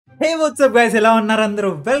హే WhatsApp guys, ఎలా ఉన్నారు అందరూ?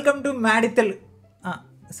 వెల్కమ్ టు మ్యాడీ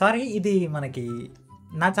సారీ, ఇది మనకి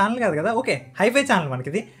నా ఛానల్ కాదు కదా. Okay, hi-fi channel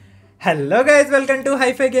మనకిది. Hello guys, welcome to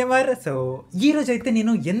hi-fi gamer. So ఈరోజు అయితే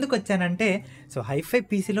నేను ఎందుకు వచ్చానంటే, సో హైఫై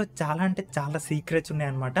పీసీలో చాలా అంటే చాలా సీక్రెట్స్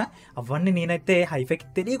ఉన్నాయన్నమాట. అవన్నీ నేనైతే హైఫైకి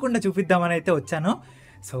తెలియకుండా చూపిద్దామని అయితే వచ్చాను.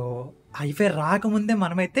 సో హైఫై రాకముందే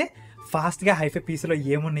మనమైతే ఫాస్ట్గా హైఫై పీసీలో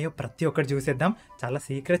ఏమున్నాయో ప్రతి ఒక్కటి చూసేద్దాం. చాలా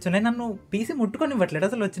సీక్రెట్స్ ఉన్నాయి. నన్ను పీసీ ముట్టుకొని ఇవ్వట్లేదు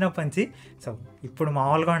అసలు వచ్చినప్పటి నుంచి. సో ఇప్పుడు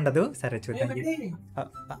మామూలుగా ఉండదు. సరే చూద్దాం.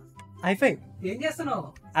 హైఫై ఏం చేస్తున్నావు?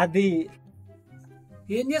 అది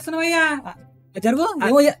ఏం చేస్తున్నావయ్యా? జరుగు.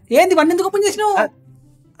 ఏంది బండి ఎందుకు ఓపెన్ చేసినావు?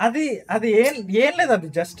 అది అది ఏం లేదు, అది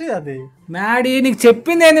జస్ట్ అది మ్యాడీ నీకు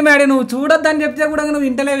చెప్పింది ఏంది మ్యాడీ? నువ్వు చూడొద్దని చెప్తే కూడా నువ్వు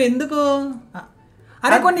ఇంటలేవు ఎందుకు?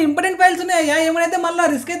 అరే కొన్ని ఇంపార్టెంట్ ఫైల్స్ ఉన్నాయా, ఏమైతే మళ్ళీ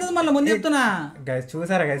రిస్క్ అవుతుంది. మళ్ళీ ముందు చెప్తున్నా గైస్,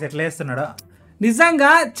 చూసారా గైస్ ఎట్లా వేస్తున్నాడో?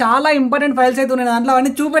 నిజంగా చాలా ఇంపార్టెంట్ ఫైల్స్ అయితే ఉన్నాయి దాంట్లో,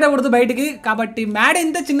 అవన్నీ చూపెట్టకూడదు బయటికి. కాబట్టి మ్యాడీ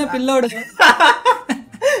ఇంత చిన్న పిల్లోడు.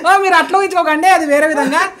 మీరు అట్లా ఊహించుకోకండి, అది వేరే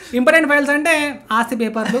విధంగా. ఇంపార్టెంట్ ఫైల్స్ అంటే ఆస్తి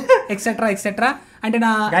పేపర్లు ఎక్సెట్రా ఎక్సెట్రా. అంటే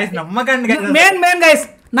నా నమ్మకండి మెయిన్ గైస్,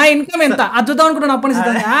 నా ఇన్కమ్ ఎంత అది చూద్దాం అనుకుంటున్నా అప్పటి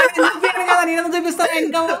నుంచి. కదా నేను చూపిస్తాను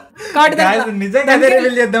ఇన్కమ్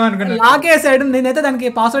లాక్ వేసాడు. నేనైతే దానికి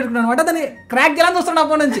పాస్వర్డ్ పెట్టుకున్నాను అనమాట. దాన్ని క్రాక్ చేయాలని చూస్తున్నాను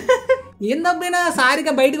అప్పటి నుంచి. ఏందబ్బైనా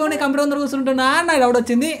సారిగా బయటకు ఉండే కంప్యూటర్ ముందర కూర్చుంటున్నా, నా డౌట్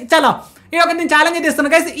వచ్చింది. చలో ఈ ఒక నేను ఛాలెంజ్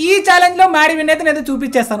చేస్తాను గైస్. ఈ ఛాలెంజ్ లో మ్యాడీ విన్ అయితే నేను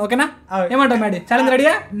చూపించేస్తాను. ఓకేనా? ఏమంటావు మ్యాడీ? ఛాలెంజ్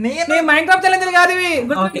రెడీయా? మైన్క్రాఫ్ట్ ఛాలెంజ్ కాదు ఇవి,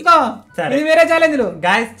 ఇది వేరే ఛాలెంజ్లు.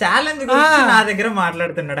 గైస్ ఛాలెంజ్ నా దగ్గర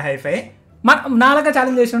మాట్లాడుతున్నాడు హైఫై. నాలుగా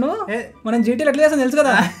ఛాలెంజ్ చేసినాడు. మనం జీటీలో ఎట్లా చేస్తాం తెలుసు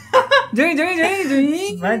కదా.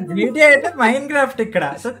 జీటీ అయితే మైన్క్రాఫ్ట్ ఇక్కడ.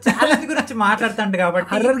 సో ఛాలెంజ్ గురించి మాట్లాడుతాండు కాబట్టి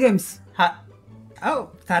హర్రర్ గేమ్స్.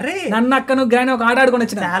 సరే నన్ను అక్క నువ్వు గ్రాండ్ ఒక ఆట ఆడుకొని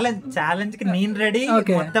వచ్చిన ఛాలెంజ్ కి నేను రెడీ,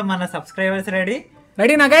 మొత్తం మన సబ్స్క్రైబర్స్ రెడీ.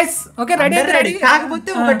 రెడీనా గైస్? Okay ready.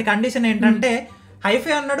 కాకపోతే ఒకటి కండిషన్ ఏంటంటే,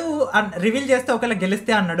 హైఫై అన్నాడు రివీల్ చేస్తే ఒకవేళ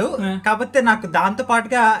గెలిస్తే అన్నాడు. కాకపోతే నాకు దాంతో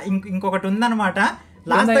పాటుగా ఇంకొకటి ఉందన్నమాట.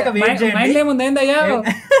 లాస్ట్ దాకా వెయిట్ చేయండి. ఏముందయ్యా?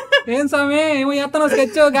 ఏం స్వామి ఏమో చేస్తాను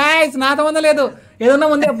స్కెచ్ గైస్, నాతో ముందు లేదు, ఏదన్నా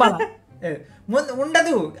ముందు చెప్పాలా?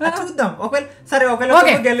 ఉండదు, చూద్దాం. ఒకవేళ సరే,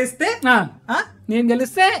 ఒకవేళ గెలిస్తే నేను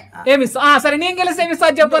గెలిస్తే ఏమిస్తా? సరే నేను గెలిస్తే ఏమిస్తా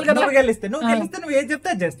చెప్పాలి కదా. నువ్వు గెలిస్తే నువ్వు ఏది చెప్తే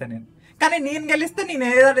అది చేస్తా నేను. కానీ నేను గెలిస్తే నేను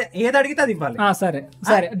ఏది అడిగితే అది ఇవ్వాలి. సరే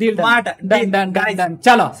సరే మాట.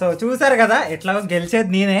 చలో. సో చూసారు కదా, ఎట్లా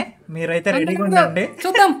గెలిచేది నేనే. మీరైతే రెడీగా ఉండండి,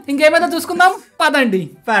 చూద్దాం. ఇంకేమైతే చూసుకుందాం. పదండి.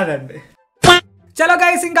 చలో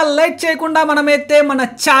గైస్, ఇంకా లేట్ చేయకుండా మనమైతే మన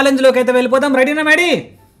ఛాలెంజ్ లోకి అయితే వెళ్ళిపోదాం. రెడీనా మ్యాడీ?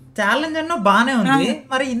 ఛాలెంజ్ అన్న బానే ఉంది.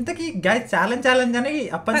 మరి ఇంతకీ గైస్ ఛాలెంజ్ అని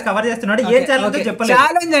అప్పటి కవర్ చేస్తున్నాడు. ఏ ఛాలెంజ్ చెప్పలేదు.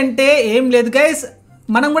 ఛాలెంజ్ అంటే ఏం లేదు గైస్,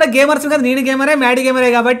 మనం కూడా గేమర్స్ కదా. నేను గేమరే, మ్యాడీ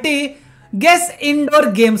గేమరే. కాబట్టి గెస్ ఇండోర్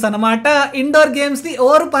గేమ్స్ అన్నమాట. ఇండోర్ గేమ్స్ ని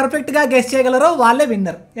ఎవరు పర్ఫెక్ట్ గా గెస్ చేయగలరో వాళ్ళే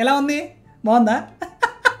విన్నర్. ఎలా ఉంది? బాగుందా?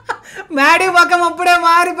 మ్యాడీ ముఖం అప్పుడే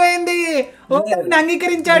మారిపోయింది.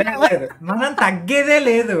 అంగీకరించాడు. మనం తగ్గేదే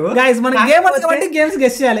లేదు గైస్. మన గేమర్స్ కాబట్టి గేమ్స్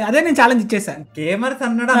గెస్ చేయాలి. అదే నేను ఛాలెంజ్ ఇచ్చేసాను. గేమర్స్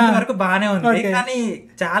అన్నాడు అంతవరకు బానే ఉంది, కానీ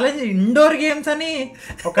ఛాలెంజ్ ఇండోర్ గేమ్స్ అని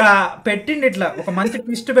ఒక పెట్టిండు, ఇట్లా ఒక మంచి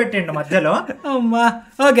ట్విస్ట్ పెట్టిండు మధ్యలో. అమ్మా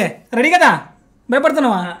ఓకే, రెడీ కదా?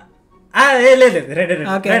 భయపడుతున్నావా?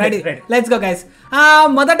 Let's go guys.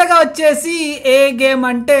 మొదటగా వచ్చేసి ఏ గేమ్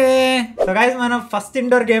అంటే, సో గైస్ మనం ఫస్ట్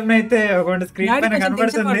ఇండోర్ గేమ్ అయితే స్క్రీన్ పైన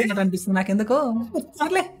కనబడుతుంది. అనిపిస్తుంది నాకెందుకో.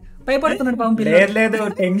 సర్లే భయపడుతున్నాడు పంపి. లేదు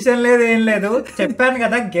టెన్షన్ లేదు, ఏం లేదు. చెప్పాను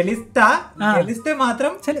కదా గెలిస్తే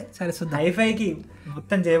మాత్రం సరే చూద్దాం. హైఫైకి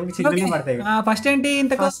మొత్తం జేబుకి చిల్లులు పడతాయి. ఫస్ట్ ఏంటి?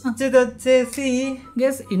 ఇంత వచ్చేసి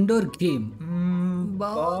గెస్ ఇండోర్ గేమ్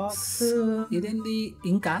బాక్స్. ఇదేంటి?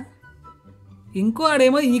 ఇంకా ఇంకో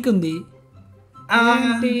ఆడేమో ఈకుంది.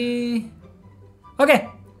 ఓకే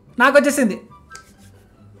నాకు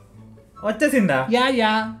వచ్చేసిందా?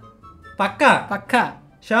 యా పక్కా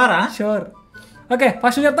షూర్. ఓకే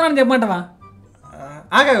ఫస్ట్ చెప్తాను, చెప్పమంటావా?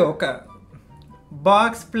 ఒక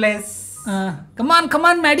బాక్స్ ప్లస్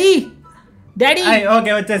కమాన్ మ్యాడీ డాడీ.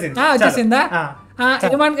 ఓకే వచ్చేసిందా?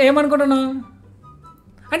 ఏమనుకుంటున్నావు?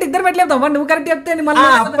 అంటే ఇద్దరు పెట్టలేపుతాం. నువ్వు కరెక్ట్ చెప్తే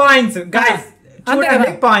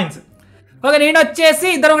పాయింట్స్. ఓకే నేను వచ్చేసి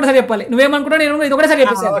ఇద్దరు ఒకటేసారి చెప్పాలి. నువ్వేమనుకుంటావు? నేను ఇది ఒకటేసారి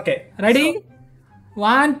చెప్పేసి. Okay ready?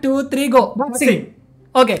 1 2 3 go. Boxing.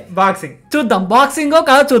 Okay boxing చూద్దాం. బాక్సింగ్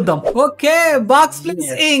కాదు చూద్దాం. ఓకే బాక్స్ ప్లస్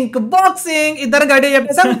ఇంక్ బాక్సింగ్. ఇద్దరు గడి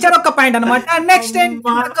చెప్పేసాం. ఒక పాయింట్ అనమాట. నెక్స్ట్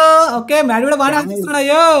ఓకే మ్యాడీ కూడా బాగా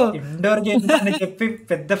అనిపిస్తున్నాయో. ఇండోర్ గేమ్ అని చెప్పి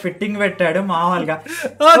పెద్ద ఫిట్టింగ్ పెట్టాడు మామూలుగా.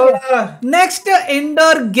 నెక్స్ట్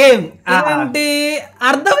ఇండోర్ గేమ్ ఏంటి?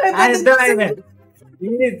 అర్థమైంది.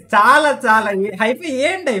 చాలా హైఫై.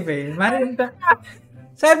 ఏంటి హైఫై మరి ఇంత?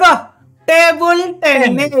 సరిపో. Table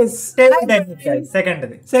tennis.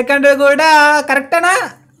 సెకండ్ కూడా కరెక్టేనా?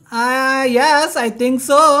 yes I think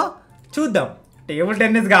so. చూద్దాం. టేబుల్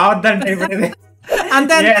టెన్నిస్ కావద్దంటే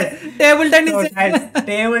అంతే table tennis.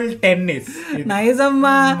 Table tennis nice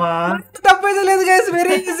అమ్మా, తప్పైతే లేదు గైస్,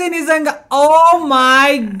 వెరీ ఈజీ నిజంగా. ఓ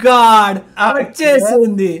మై గాడ్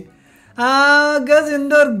వచ్చేసింది. గస్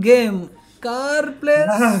ఇండోర్ గేమ్ కార్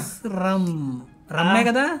ప్లేస్ రమ్మే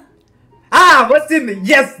కదా వచ్చింది.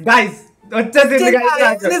 ఎస్ గైస్ వచ్చేసింది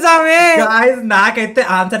గైస్, నాకైతే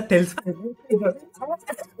ఆన్సర్ తెలుసు.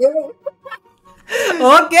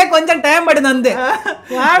 ఓకే కొంచెం టైం పడింది అంతే.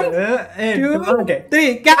 1 2 3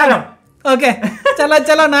 క్యారమ్. ఓకే చలో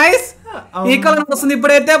చలో నైస్. ఈక్వల్ వస్తుంది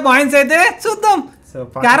ఇప్పుడైతే పాయింట్స్ అయితే చూద్దాం.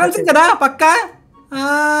 క్యారమ్స్ కదా పక్కా.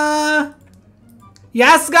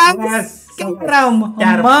 yes guys carom.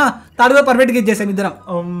 అమ్మా తాడుగా పర్ఫెక్ట్ గా ఇచ్చేసాం ఇద్దరం.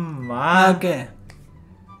 ఓకే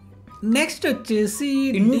నెక్స్ట్ వచ్చేసి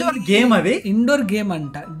ఇండోర్ గేమ్. అది ఇండోర్ గేమ్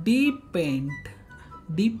అంట. Deep paint.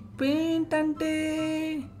 డీప్ పెయింట్ అంటే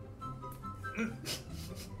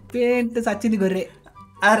పెయింట్ సచ్చింది గొర్రె.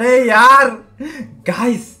 అరే యార్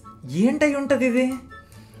గాయ్స్ ఏంటై ఉంటది ఇది?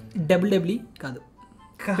 డబ్ల్యూడబ్ల్యూ కాదు,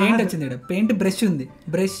 పెయింట్ వచ్చింది ఇక్కడ. పెయింట్ బ్రష్ ఉంది,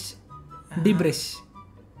 brush D brush,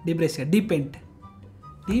 D brush deep paint.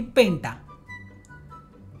 Deep పెయింటా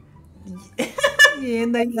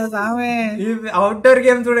ఏందయ్యా సామే? అవుట్డోర్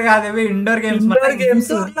గేమ్స్ కూడా కాదు, ఇండోర్ గేమ్స్.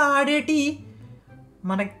 గేమ్స్ ఆడేటి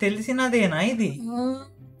మనకు తెలిసినదేనా ఇది?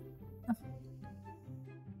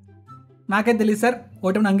 నాకే తెలియదు సార్,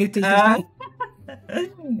 ఓటమి అంగీకరించి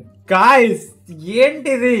గాయ్స్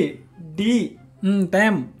ఏంటిది? D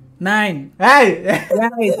time 9.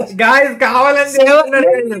 గాయ్స్ కావాలని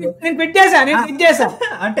నేను క్విట్ చేశా, నేను క్విట్ చేశా.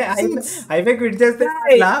 అంటే అయిపోయి క్విట్ చేస్తే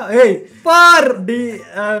 4 డి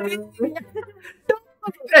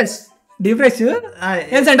డీఫ్రెష్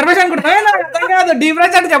ఏం సెంటర్ ఫ్రెష్ అనుకుంటా కాదు.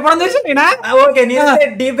 డీఫ్రెష్ అంటే చెప్పడం చూసి ఓకే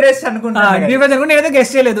డీఫ్రెష్ అనుకుంటా. డీఫ్రెష్ అనుకుంటే ఏదో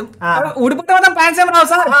గెస్ట్ చేయలేదు. ఉడిపోతే మాత్రం ప్యాంట్స్ ఏం రావు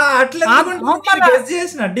సార్. అట్లా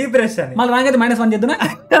చేసిన డీఫ్రెష్ అని మళ్ళీ రాంగైతే -1 చేద్దునా?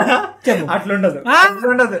 అట్లుండదు.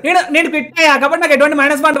 నేను క్విట్ అయ్యా కాబట్టి నాకు ఎటువంటి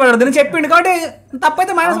 -1 పడదు. నేను చెప్పిండు కాబట్టి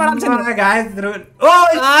తప్పైతే -1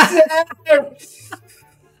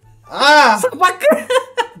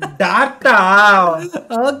 డాటా.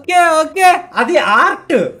 ఓకే ఓకే అది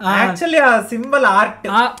ఆర్ట్, యాక్చువల్లీ ఆ సింబల్ ఆర్ట్,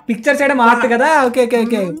 పిక్చర్ చేయడం ఆర్ట్ కదా. Okay okay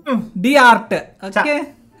okay D art. Okay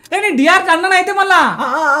నేను డి ఆర్ట్ అన్నాను అయితే మళ్ళా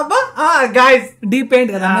గాయ్స్ డి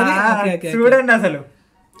పెయింట్ కదా చూడండి అసలు.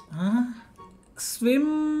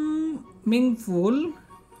 Swimming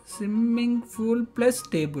pool plus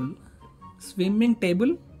table. Swimming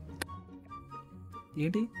table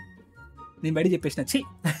ఏంటి? నేను బయట చెప్పేసిన. ఛీ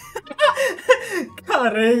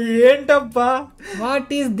అరే ఏంటబ్బా,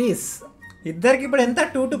 వాట్ ఈస్ దిస్? ఇద్దరికి ఇప్పుడు ఎంత?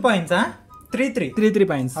 2 పాయింట్స్. 3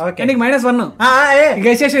 పాయింట్స్. ఓకే నీకు -1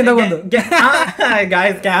 గెస్ ఇంతకుముందు.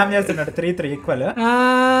 గాయ్స్ క్యామ్ చేస్తున్నాడు. 3 equal.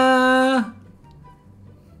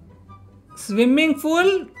 Swimming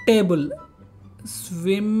pool table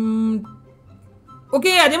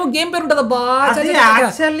okay అదేమో గేమ్ పేరు ఉంటుంది అబ్బా.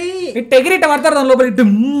 యాక్చువల్లీ ఎగిరిట పడతారు దాని లోపలికి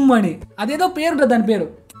డుమ్ అని. అదేదో పేరు ఉంటుంది దాని పేరు.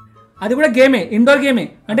 అది కూడా గేమే, ఇండోర్ గేమే.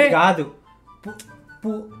 అంటే కాదు,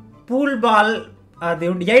 పూల్ బాల్. అది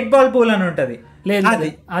 8 బాల్ పూల్ అని ఉంటది. లేదు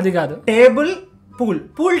అది కాదు. టేబుల్ పూల్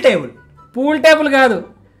టేబుల్ కాదు.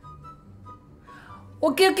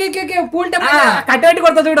 Okay okay okay pool table కట్టబెట్టి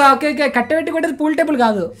కొడతా చూడు. ఓకే ఓకే కట్టబెట్టి కొట్టేది పూల్ టేబుల్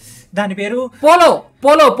కాదు. దాని పేరు polo.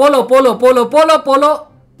 Polo polo polo polo polo polo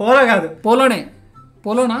polo కాదు, పోలోనే.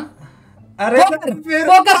 పోలోనా? అరే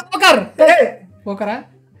పోకరా?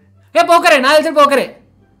 పోకరే, నా తెలిసి పోకరే.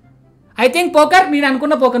 I think poker. నేను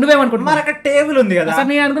అనుకున్న పోకర్. నువ్వేమనుకుంటున్నావు? మరి అక్కడ టేబుల్ ఉంది కదా. సార్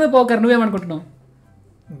నేను అనుకున్న పోకర్. నువ్వేమనుకుంటున్నావు?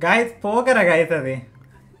 గాయస్ పోకరా గాయస్ అది.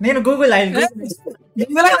 నేను గూగుల్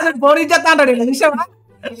ఫోన్ ఇచ్చేస్తా అంటాడు.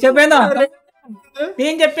 చెప్పేందా?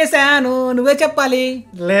 నేను చెప్పేసాను, నువ్వే చెప్పాలి.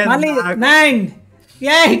 మళ్ళీ 9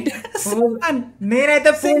 8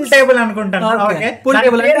 నేనైతే పూల్ టేబుల్ అనుకుంటాను. Pool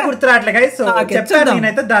table గుర్తురాట్లే guys. సో చెప్తాను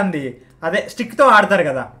నేనైతే దాన్ని. అదే స్టిక్ తో ఆడతారు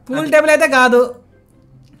కదా. పూల్ టేబుల్ అయితే కాదు.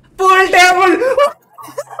 పూల్ టేబుల్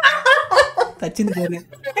వచ్చింది.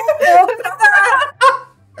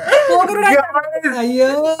 అయ్యో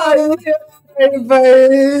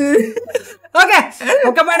ఓకే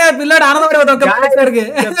ఒక మాట పిల్లాడు ఆనందపడి చెప్పాను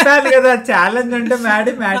కదా ఛాలెంజ్ అంటే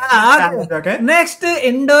Maddy. Next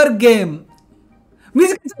indoor game.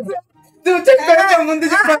 Music ముందు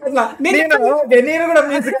నేను కూడా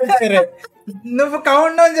మ్యూజిక్. నువ్వు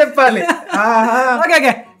కౌంట్ డౌన్ చెప్పాలి. ఓకే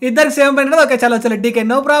ఓకే ఇద్దరికి సేమ్ పని. ఓకే చలో చలో DK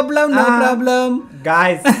no problem no problem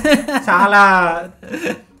guys. చాలా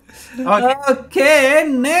ఓకే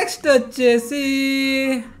నెక్స్ట్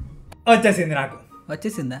వచ్చేసింది నాకు.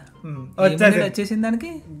 వచ్చేసిందా? వచ్చేసింది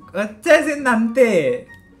దానికి వచ్చేసింది అంతే.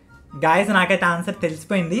 గాయ్స్ నాకైతే ఆన్సర్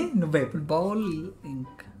తెలిసిపోయింది. నువ్వే బౌల్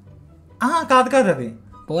ఇంక్. కాదు కాదు అది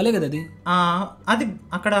బౌలే కదా అది. అది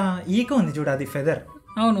అక్కడ ఈక ఉంది చూడు, అది ఫెదర్.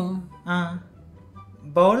 అవును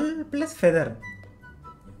bowl plus feather.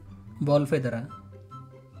 Ball ఫెదరా?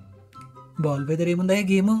 Ball feather ఏముందా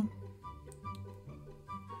గేమ్?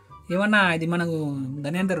 ఏమన్నా ఇది మనకు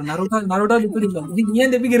దాని అంటారు నరుటో ఏం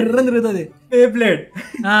చెప్పి గిర్రం తిరుగుతుంది. బ్లేడ్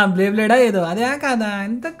బ్లేడా ఏదో అదే కాదా?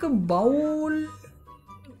 ఎంతకు బౌల్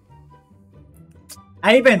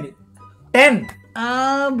అయిపోయింది. 10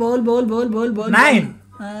 bowl bowl bowl bowl bowl 9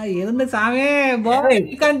 ఏముంది సామే?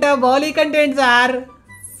 బౌల్ కంటే ఏంటి సార్?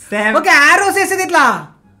 7 ఓకే ఆరోస్ వేసేది ఇట్లా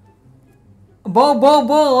బో బో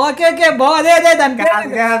బో ఓకే ఓకే బో అదే దానికి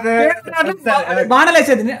బాణాలు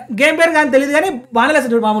వేసేది. గేమ్ పేరు కానీ తెలియదు కానీ బాణాలు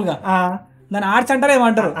వేసేది మామూలుగా. దాని ఆర్ట్స్ అంటారు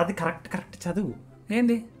ఏమంటారు? అది కరెక్ట్ చదువు.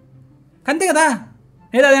 ఏంది అంతే కదా?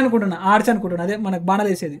 ఏదో అదే అనుకుంటున్నా, ఆర్ట్స్ అనుకుంటున్నా. అదే మనకు బాణాలు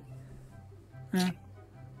వేసేది.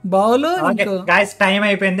 బౌల్ గైస్ టైం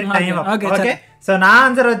అయిపోయింది. ఓకే సో నా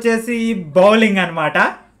ఆన్సర్ వచ్చేసి బౌలింగ్ అన్నమాట.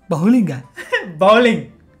 బౌలింగ్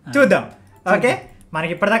చూద్దాం. ఓకే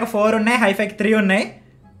మనకి ఇప్పటిదాకా 4 ఉన్నాయి, హైఫైకి 3 ఉన్నాయి.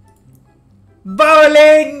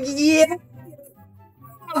 బౌలింగ్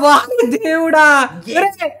దేవుడా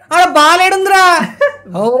అలా బాలేడుందిరా.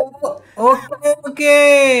 Okay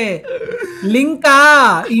Limca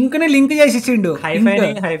ఇంకుని link చేసిచ్చిండు.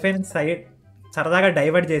 Hi-fi side సరదాగా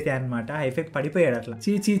డైవర్ట్ చేసా అనమాట. హైఫై పడిపోయాడు అట్లా.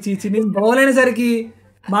 చీ నేను బౌల్ అయినసరికి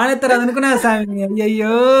మానేస్తారు అనుకున్నా సామి.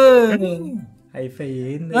 అయ్యో హైఫై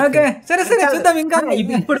ఏంది? ఓకే సరే చూద్దాం. ఇంకా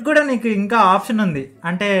ఇప్పుడు కూడా నీకు ఇంకా ఆప్షన్ ఉంది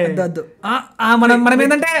అంటే మనం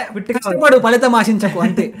ఏంటంటే కష్టపడు ఫలితం ఆశించకు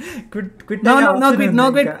అంతే.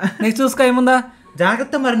 నెక్స్ట్ చూసుకో ఏముందా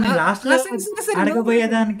జాగ్రత్త. మరి లాస్ట్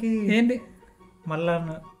అడగబోయేదానికి ఏంటి మళ్ళా?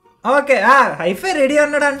 ఓకే హైఫై రెడీ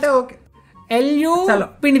అన్నాడు అంటే ఓకే. ఎల్యూ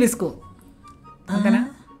పిండి పిసుకో అంతేనా?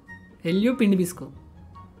 ఎల్యూ పిండి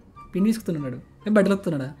పిసుకుతున్నాడు. బట్టలు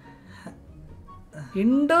వస్తున్నాడా?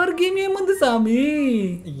 ఇండోర్ గేమ్ ఏముంది సామి?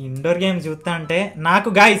 ఇండోర్ గేమ్ చూస్తా అంటే నాకు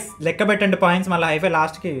గైస్ లెక్క పెట్టండి పాయింట్స్. మళ్ళీ హైఫై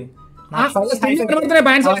లాస్ట్ కి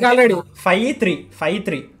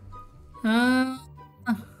 5-3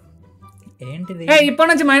 ఏంటిది? ఇప్పటి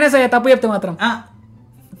నుంచి మైనస్ అయ్యా తప్పు చెప్తే మాత్రం.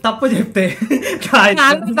 తప్పు చెప్తే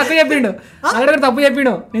తప్పు చెప్పిండు తప్పు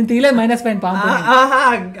చెప్పిండు. నేను తీయలేదు మైనస్ పాయింట్.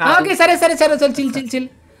 ఓకే సరే చిల్.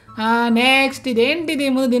 నెక్స్ట్ ఇదేంటిది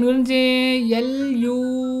ముందు దీని గురించి? ఎల్యూ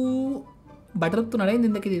బట్టలు ఉతుకుతున్నాడా ఏంది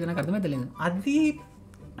ఇందుకు? ఇది నాకు అర్థమైతే లేదు. అది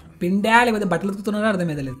పిండా లేకపోతే బట్టలు ఉతుకుతున్నాడా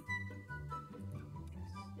అర్థమైతే లేదు.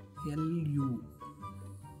 ఎల్యూ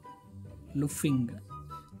లుఫింగ్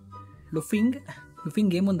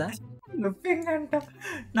ఏముందా? లుఫింగ్ అంట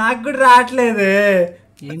నాకు కూడా రావట్లేదు.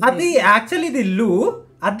 అది యాక్చువల్లీ ఇది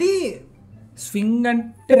అది స్వింగ్ అంటే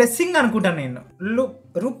ప్రెస్సింగ్ అనుకుంటా నేను. లుక్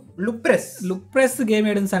ప్రెస్ గేమ్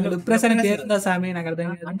ఏడు సామి. లుక్ ప్రెస్ అని పేరుందా సామి? నాకు అర్థం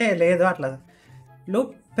అంటే లేదు అట్లా.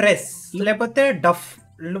 లుక్ ప్రెస్ లేకపోతే డఫ్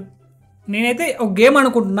లుక్. నేనైతే ఒక గేమ్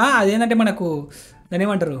అనుకుంటున్నా. అదేంటంటే మనకు దాని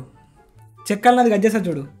ఏమంటారు, చెక్కలన్నది గట్ చేస్తారు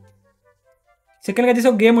చూడు. చెక్కలు గట్ చేసే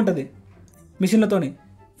ఒక గేమ్ ఉంటుంది మిషన్లతోని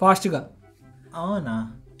ఫాస్ట్గా. అవునా?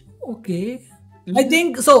 Okay I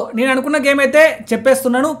think so. నేను అనుకున్న గేమ్ అయితే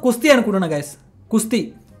చెప్పేస్తున్నాను. కుస్తీ అనుకుంటున్నా గైస్. కుస్తీ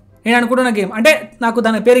నేను అనుకుంటున్న గేమ్. అంటే నాకు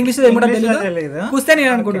దాని పేరు ఇంగ్లీష్లో ఏమిటో తెలియదు. కుస్తీ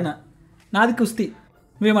నేను అనుకుంటున్నా. నాది కుస్తీ.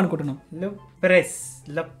 నువ్వేమనుకుంటున్నావు?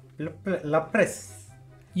 ప్రెస్.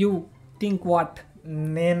 You think what?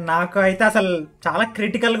 నాకు అయితే అసలు చాలా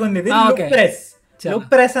క్రిటికల్ గా ఉంది.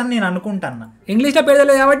 ప్రెస్ అని నేను అనుకుంటాను. ఇంగ్లీష్ లో పేరు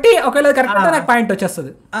తెలియదు కాబట్టి ఒకవేళ కరెక్ట్ నాకు పాయింట్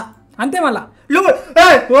వచ్చేస్తుంది అంతే. మళ్ళా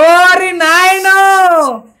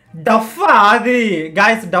డఫ్ అది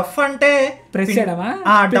గాయస్. డఫ్ అంటే ప్రెస్ చేయడమా?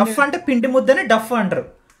 డఫ్ అంటే పిండి ముద్దని డఫ్ అంటారు.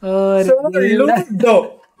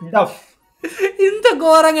 డఫ్ ఇంత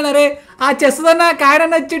ఘోరంగా రే. ఆ చెస్తదన్న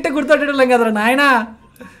కాయడన్న చిట్ట గుర్తొట్టడం కదరా నాయన.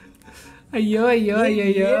 అయ్యో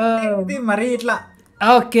మరి ఇట్లా.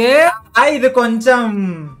 ఓకే ఇది కొంచెం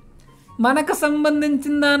మనకు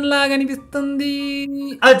సంబంధించిన దానిలాగా అనిపిస్తుంది.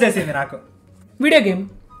 వచ్చేసింది నాకు. Video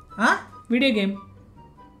game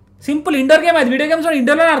simple indoor game. అది వీడియో గేమ్స్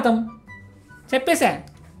ఇండోర్లో ఆడతాం. చెప్పేసా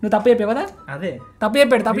నువ్వు తప్పు చెప్పావు కదా? అదే తప్పు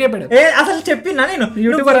చెప్పాడు. అసలు చెప్పినా నేను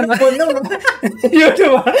యూట్యూబర్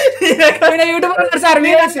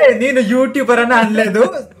నేను యూట్యూబర్ అని అనలేదు.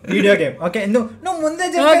 Video game. ఓకే నువ్వు ముందే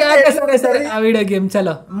వీడియో గేమ్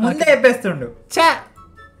చలో ముందే చెప్పేస్తుండు.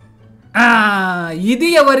 ఇది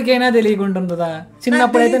ఎవరికైనా తెలియకుంటుందా?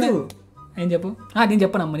 చిన్నప్పుడు అయితే ఏం చెప్పు. నేను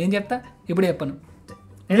చెప్పనమ్మా. నేను చెప్తా. ఇప్పుడు చెప్పను.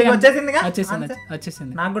 వచ్చేసింది.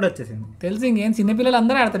 నాకు కూడా వచ్చేసింది. తెలుసు. ఇంకేం చిన్నపిల్లలు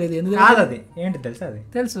అందరూ ఆడతారు ఇది. ఎందుకు అది ఏంటి తెలుసు? అది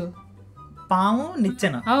తెలుసు. పాము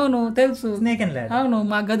నిచ్చెన. అవును తెలుసు. Snake and ladder. అవును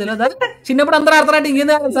మాకు తెలియదా? చిన్నప్పుడు అందరూ ఆడతారంటే ఇంకేం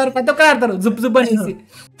సార్? ప్రతి ఒక్కరు ఆడతారు జుబ్ అనేసి.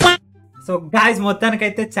 సో గాయ్స్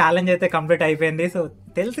మొత్తానికైతే ఛాలెంజ్ అయితే కంప్లీట్ అయిపోయింది. సో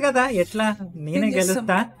తెలుసు కదా ఎట్లా నేనే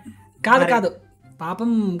గెలుస్తా. కాదు పాపం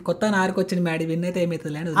కొత్త నారికి వచ్చిన మ్యాడీ విన్ అయితే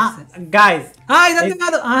ఏమవుతుంది గాయ్స్. ఇదంతా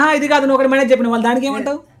కాదు. ఇది కాదు. నువ్వు ఒకటి మేనేజ్ చెప్పిన వాళ్ళు దానికి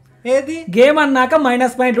ఏమంటావు? ఏది గేమ్ అన్నాక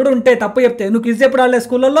మైనస్ పాయింట్ కూడా ఉంటాయి. తప్పు చెప్తే నువ్వు క్విజ్ ఎప్పుడు ఆడలేదు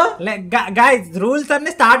స్కూల్లో? గైస్ రూల్స్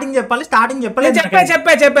అన్ని స్టార్టింగ్ చెప్పాలి. స్టార్టింగ్ చెప్పలేదు.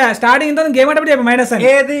 చెప్పా స్టార్టింగ్ గేమ్ అంటే చెప్పి మైనస్ అని.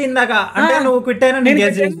 ఏది ఇందాక అంటే నువ్వు క్విట్ అయినా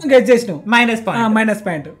గెస్ చేసినావు. Minus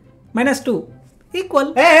point -2 equal.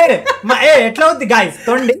 ఎట్లా అవుద్ది గాయస్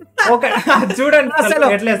తొండి చూడండి అసలు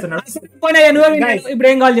ఎట్లా వేస్తున్నాడు. ఇప్పుడు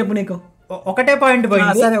ఏం కావాలి చెప్పు నీకు. ఒకటే పాయింట్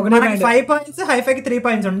పోయింది. 5 పాయింట్స్ హైఫై కి 3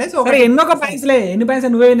 పాయింట్స్ ఉండే. సో ఎన్నో పాయింట్స్ లే, ఎన్ని పాయింట్స్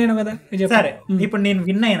నువ్వే నేను కదా. సరే ఇప్పుడు నేను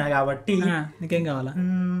విన్ అయినా కాబట్టి నీకేం కావాలా?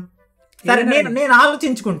 సరే నేను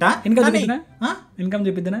ఆలోచించుకుంటా. ఇన్కమ్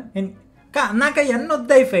చూపిద్దా? నాకు ఎన్ని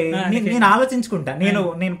వద్దు అయిపోయి నేను ఆలోచించుకుంటా.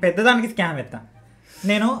 నేను పెద్దదానికి స్కామ్ ఎత్తా.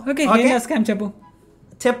 నేను స్కామ్ చెప్పు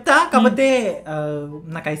చెప్తా. కాకపోతే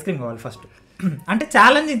నాకు ఐస్ క్రీమ్ కావాలి ఫస్ట్. అంటే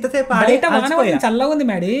ఛాలెంజ్ ఇంతసేపు చల్లగా ఉంది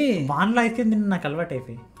మ్యాడీ. వాన్లో ఐస్ క్రీమ్ తిని నాకు అలవాటు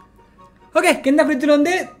అయిపోయి. ఓకే కింద ఫ్రిడ్జ్ లో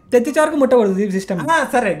ఉంది, తెచ్చి వరకు ముట్టకూడదు సిస్టమ్.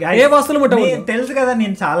 సరే ఏ వస్తువులు ముట్టకూడదు. తెలుసు కదా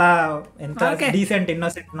నేను చాలా ఎంత డీసెంట్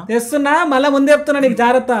ఇన్నోసెంట్ తెస్తున్నా. మళ్ళీ ముందే చెప్తున్నా నీకు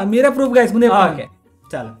జాగ్రత్త. మీరే ప్రూఫ్ గైస్ ముందే. ఓకే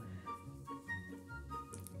చాలు.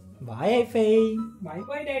 Bye hi-fi.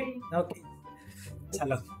 Bye daddy. Okay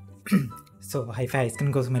చలో. సో హైఫై ఐస్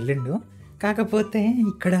క్రీమ్ కోసం వెళ్ళిండు. కాకపోతే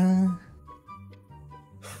ఇక్కడ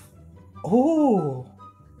ఓ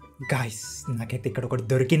గాయ్స్ నాకైతే ఇక్కడ ఒకటి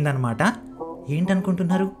దొరికిందనమాట.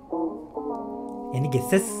 ఏంటనుకుంటున్నారు? Any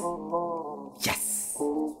guesses? Yes,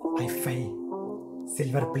 hi-fi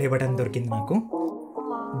silver play button దొరికింది నాకు.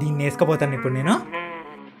 దీన్ని వేసుకుపోతాను ఇప్పుడు నేను.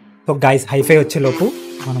 సో గాయ్స్ హైఫై వచ్చేలోపు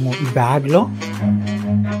మనము ఈ బ్యాగ్లో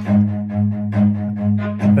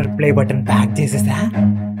సిల్వర్ ప్లే బటన్ ప్యాక్ చేసేసా.